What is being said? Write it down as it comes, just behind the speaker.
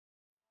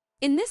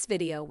In this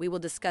video, we will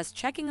discuss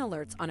checking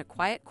alerts on a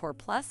Quiet Core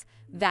Plus,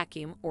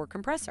 vacuum, or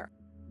compressor.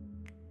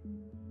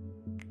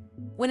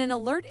 When an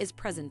alert is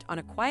present on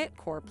a Quiet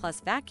Core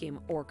Plus vacuum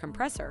or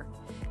compressor,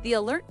 the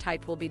alert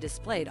type will be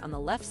displayed on the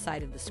left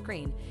side of the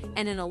screen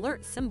and an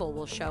alert symbol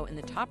will show in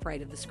the top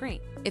right of the screen.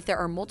 If there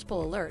are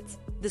multiple alerts,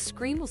 the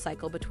screen will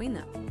cycle between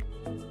them.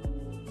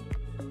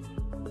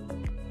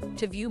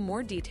 To view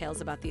more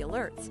details about the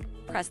alerts,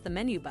 press the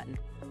menu button.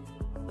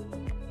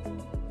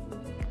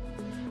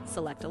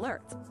 Select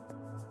Alerts.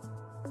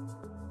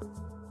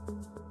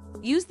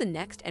 Use the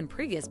Next and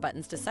Previous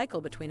buttons to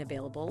cycle between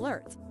available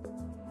alerts.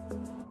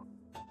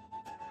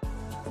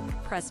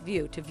 Press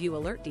View to view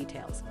alert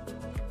details.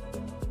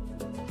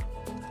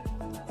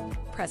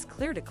 Press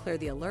Clear to clear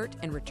the alert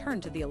and return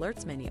to the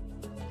Alerts menu.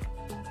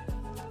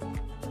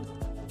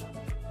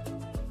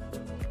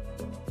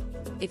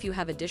 If you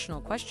have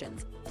additional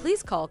questions,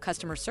 please call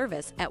customer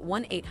service at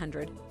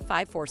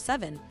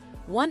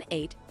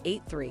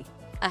 1-800-547-1883.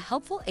 A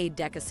helpful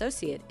A-dec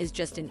associate is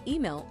just an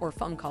email or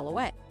phone call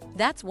away.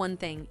 That's one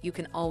thing you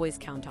can always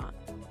count on.